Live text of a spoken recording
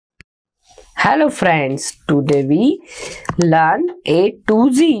Hello friends, today we learn A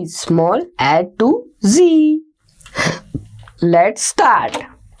to Z, small A to Z. Let's start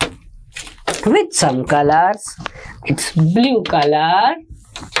with some colors. It's blue color,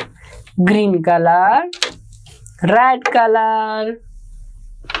 green color, red color.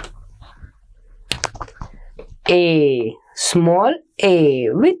 A, small A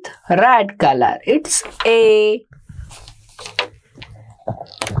with red color. It's A.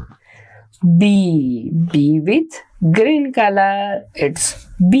 B with green color. It's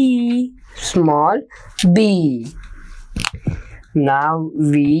B, small B. Now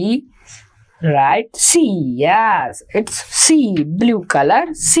we write C. Yes, it's C, blue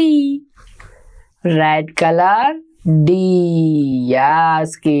color C. Red color D.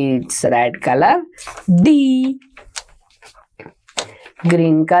 Yes, kids, red color D.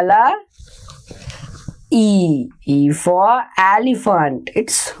 Green color E. E for elephant.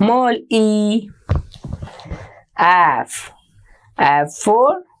 It's small E. F. F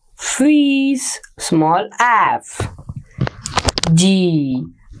for fish. Small F. G.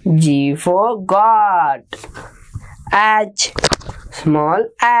 G for God. H. Small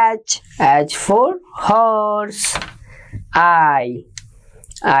H. H for horse. I.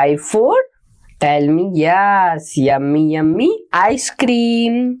 I for, tell me, yes, yummy yummy ice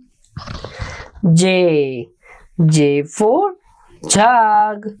cream. J. J for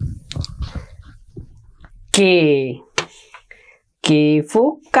jug. K. K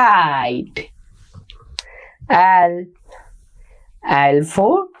for kite. L. L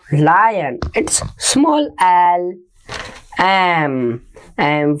for lion. It's small L. M.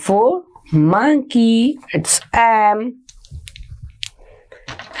 M for monkey. It's M.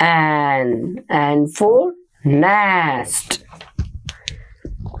 N for nest.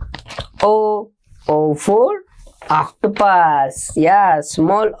 O. O for octopus. Yeah,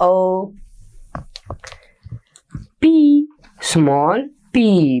 small O. P. Small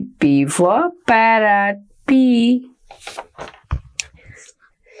P. P for parrot. P.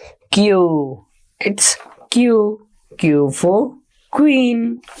 Q. It's Q. Q for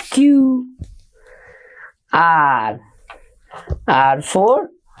queen. Q. R. R for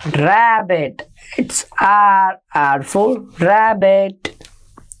rabbit. It's R. R for rabbit.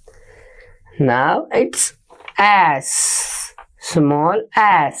 Now it's S. Small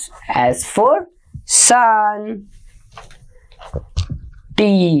S. S for sun.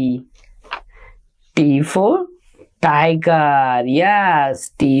 T. T for tiger. Yes,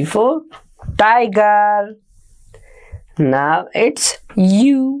 T for tiger. Now it's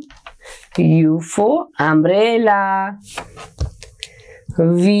U. U for umbrella.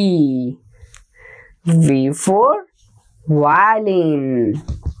 V. V for violin.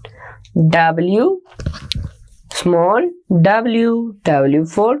 W. Small W. W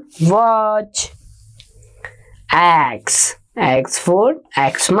for watch. X. X for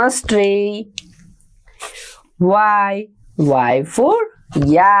Xmas tree. Y. Y for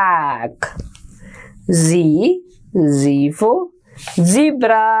yak. Z. Z for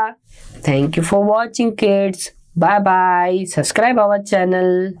zebra. Thank you for watching, kids. Bye bye. Subscribe our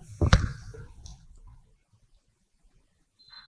channel.